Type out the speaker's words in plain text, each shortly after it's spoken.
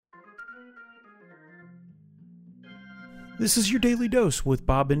This is your Daily Dose with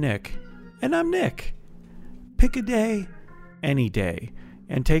Bob and Nick. And I'm Nick. Pick a day, any day,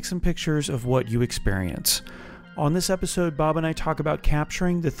 and take some pictures of what you experience. On this episode, Bob and I talk about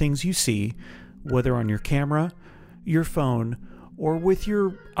capturing the things you see, whether on your camera, your phone, or with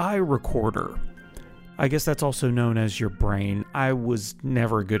your eye recorder. I guess that's also known as your brain. I was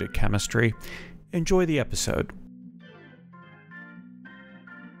never good at chemistry. Enjoy the episode.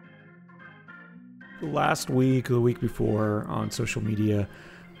 Last week, the week before, on social media,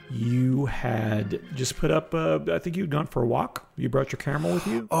 you had just put up, I think you'd gone for a walk. You brought your camera with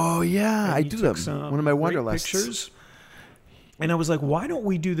you. Oh, yeah, I do them. One of my wanderlusts. Pictures. And I was like, why don't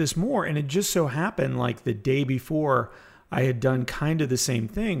we do this more? And it just so happened, like the day before, I had done kind of the same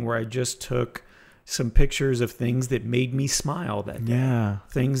thing where I just took some pictures of things that made me smile that day. Yeah.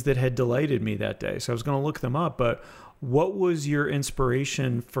 Things that had delighted me that day. So I was going to look them up. But what was your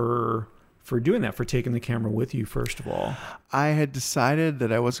inspiration for doing that, for taking the camera with you, first of all? I had decided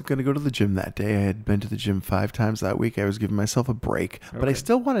that I wasn't going to go to the gym that day. I had been to the gym 5 times that week. I was giving myself a break, but I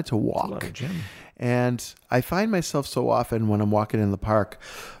still wanted to walk. That's a lot of gym. And I find myself so often when I'm walking in the park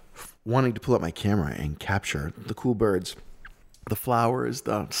wanting to pull up my camera and capture the cool birds, the flowers,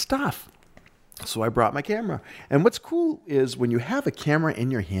 the stuff. So I brought my camera. And what's cool is when you have a camera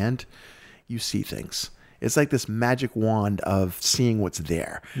in your hand, you see things. It's like this magic wand of seeing what's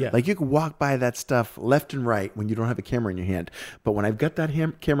there. Yeah. Like you can walk by that stuff left and right when you don't have a camera in your hand. But when I've got that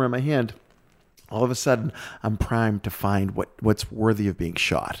camera in my hand, all of a sudden I'm primed to find what's worthy of being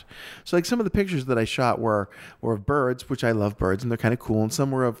shot. So like some of the pictures that I shot were of birds, which I love birds and they're kind of cool. And some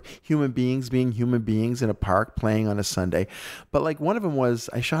were of human beings being human beings in a park playing on a Sunday. But like one of them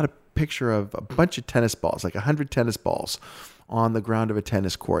was, I shot a picture of a bunch of tennis balls, like 100 tennis balls on the ground of a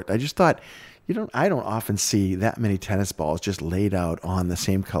tennis court. I just thought, I don't often see that many tennis balls just laid out on the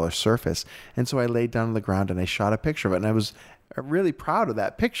same color surface. And so I laid down on the ground and I shot a picture of it. And I was really proud of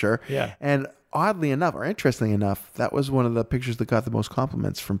that picture. Yeah. And oddly enough, or interestingly enough, that was one of the pictures that got the most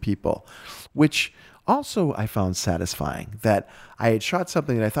compliments from people, which also I found satisfying, that I had shot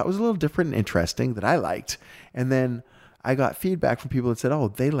something that I thought was a little different and interesting that I liked. And then I got feedback from people that said, oh,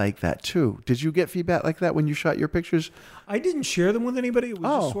 they like that too. Did you get feedback like that when you shot your pictures? I didn't share them with anybody. It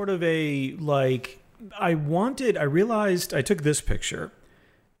was just sort of I realized I took this picture,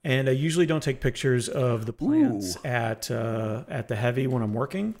 and I usually don't take pictures of the plants at the Heavy when I'm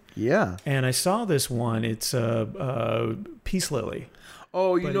working. Yeah. And I saw this one. It's a peace lily.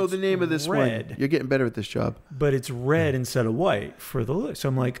 Oh, you know the name of this red. one. You're getting better at this job. But it's red instead of white for the lily. So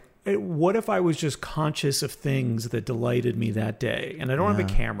I'm like, what if I was just conscious of things that delighted me that day? And I don't have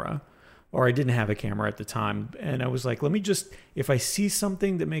a camera, or I didn't have a camera at the time. And I was like, let me just, if I see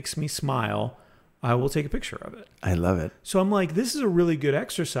something that makes me smile, I will take a picture of it. I love it. So I'm like, this is a really good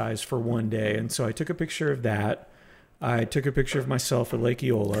exercise for one day. And so I took a picture of that. I took a picture of myself at Lake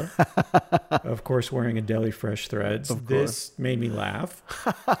Eola, of course, wearing a Deli Fresh threads. This made me laugh.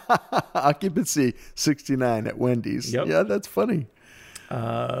 Occupancy 69 at Wendy's. Yep. Yeah, that's funny.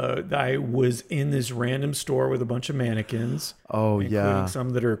 I was in this random store with a bunch of mannequins. Oh, including some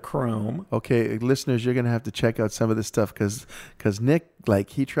that are chrome. Okay, listeners, you're going to have to check out some of this stuff because Nick,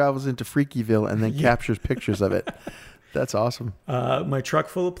 he travels into Freakyville and then captures pictures of it. That's awesome. My truck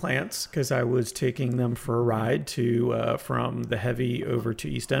full of plants, because I was taking them for a ride from the Heavy over to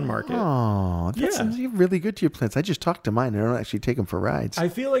East End Market. Oh, you're really good to your plants. I just talked to mine. I don't actually take them for rides. I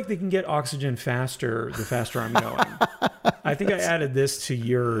feel like they can get oxygen faster the faster I'm going. I think I added this to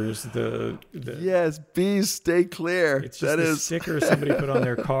yours. Yes, bees stay clear. It's just a sticker somebody put on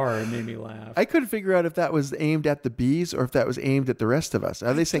their car and made me laugh. I couldn't figure out if that was aimed at the bees or if that was aimed at the rest of us.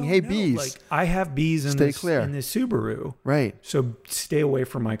 Are they saying, "Hey, bees, like I have bees in this Subaru"? Right. So stay away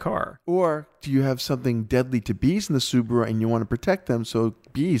from my car. Or do you have something deadly to bees in the Subaru and you want to protect them? So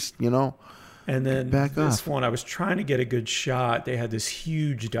bees, And then back this off. one, I was trying to get a good shot. They had this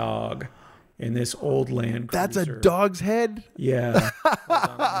huge dog in this old Land Cruiser. That's a dog's head? Yeah. Hold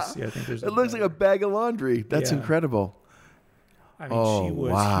on, let me see. I think there's it looks like a bag of laundry. That's incredible. I mean, she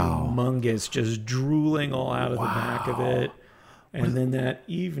was humongous, just drooling all out of the back of it. And then that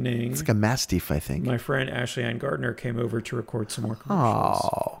evening, it's like a Mastiff, I think. My friend Ashley Ann Gardner came over to record some more commercials.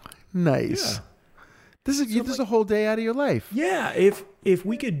 Oh, nice. Yeah. This is a whole day out of your life. Yeah, if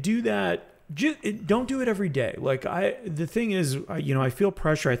we could do that, don't do it every day. The thing is, I feel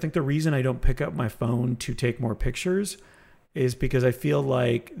pressure. I think the reason I don't pick up my phone to take more pictures is because I feel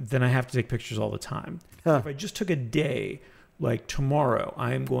like then I have to take pictures all the time. If I just took a day, like tomorrow,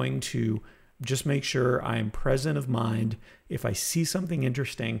 I am going to just make sure I am present of mind if I see something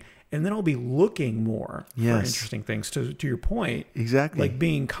interesting And then I'll be looking more for Yes. interesting things. To your point, Exactly. like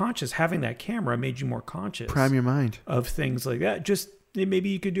being conscious, having that camera made you more conscious Prime your mind. of things like that. Just maybe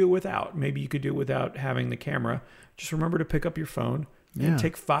you could do it without. Maybe you could do it without having the camera. Just remember to pick up your phone and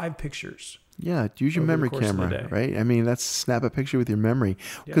take 5 pictures. Yeah, use your over the memory course of the camera, day. right? I mean, that's snap a picture with your memory.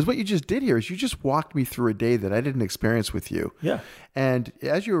 Because what you just did here is you just walked me through a day that I didn't experience with you. Yeah. And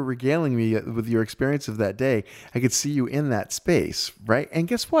as you were regaling me with your experience of that day, I could see you in that space, right? And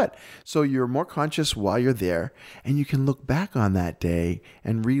guess what? So you're more conscious while you're there, and you can look back on that day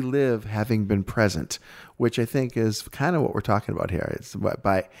and relive having been present, which I think is kind of what we're talking about here. It's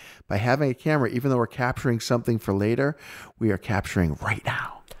by having a camera, even though we're capturing something for later, we are capturing right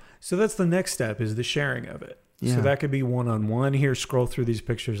now. So that's the next step, is the sharing of it. Yeah. So that could be one-on-one. Here, scroll through these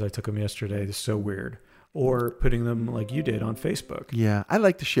pictures. I took them yesterday. They're so weird. Or putting them like you did on Facebook. Yeah, I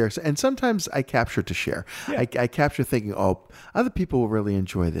like to share. And sometimes I capture to share. Yeah. I capture thinking, oh, other people will really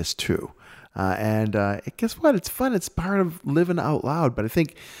enjoy this too. And guess what? It's fun. It's part of living out loud. But I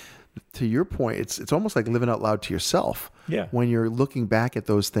think, to your point, it's almost like living out loud to yourself. Yeah. When you're looking back at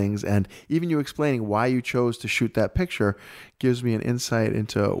those things, and even you explaining why you chose to shoot that picture gives me an insight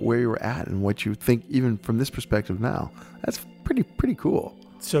into where you were at and what you think, even from this perspective now. That's pretty cool.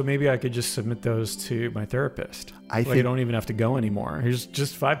 So maybe I could just submit those to my therapist. I don't even have to go anymore. Here's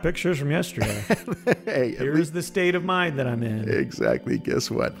just 5 pictures from yesterday. Hey, here's the state of mind that I'm in. Exactly.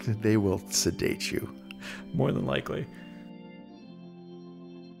 Guess what? They will sedate you. More than likely.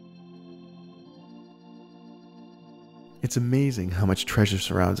 It's amazing how much treasure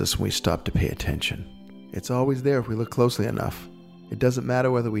surrounds us when we stop to pay attention. It's always there if we look closely enough. It doesn't matter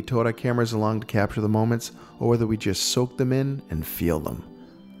whether we towed our cameras along to capture the moments or whether we just soak them in and feel them.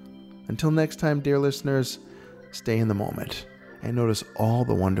 Until next time, dear listeners, stay in the moment and notice all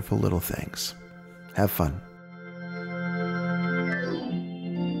the wonderful little things. Have fun.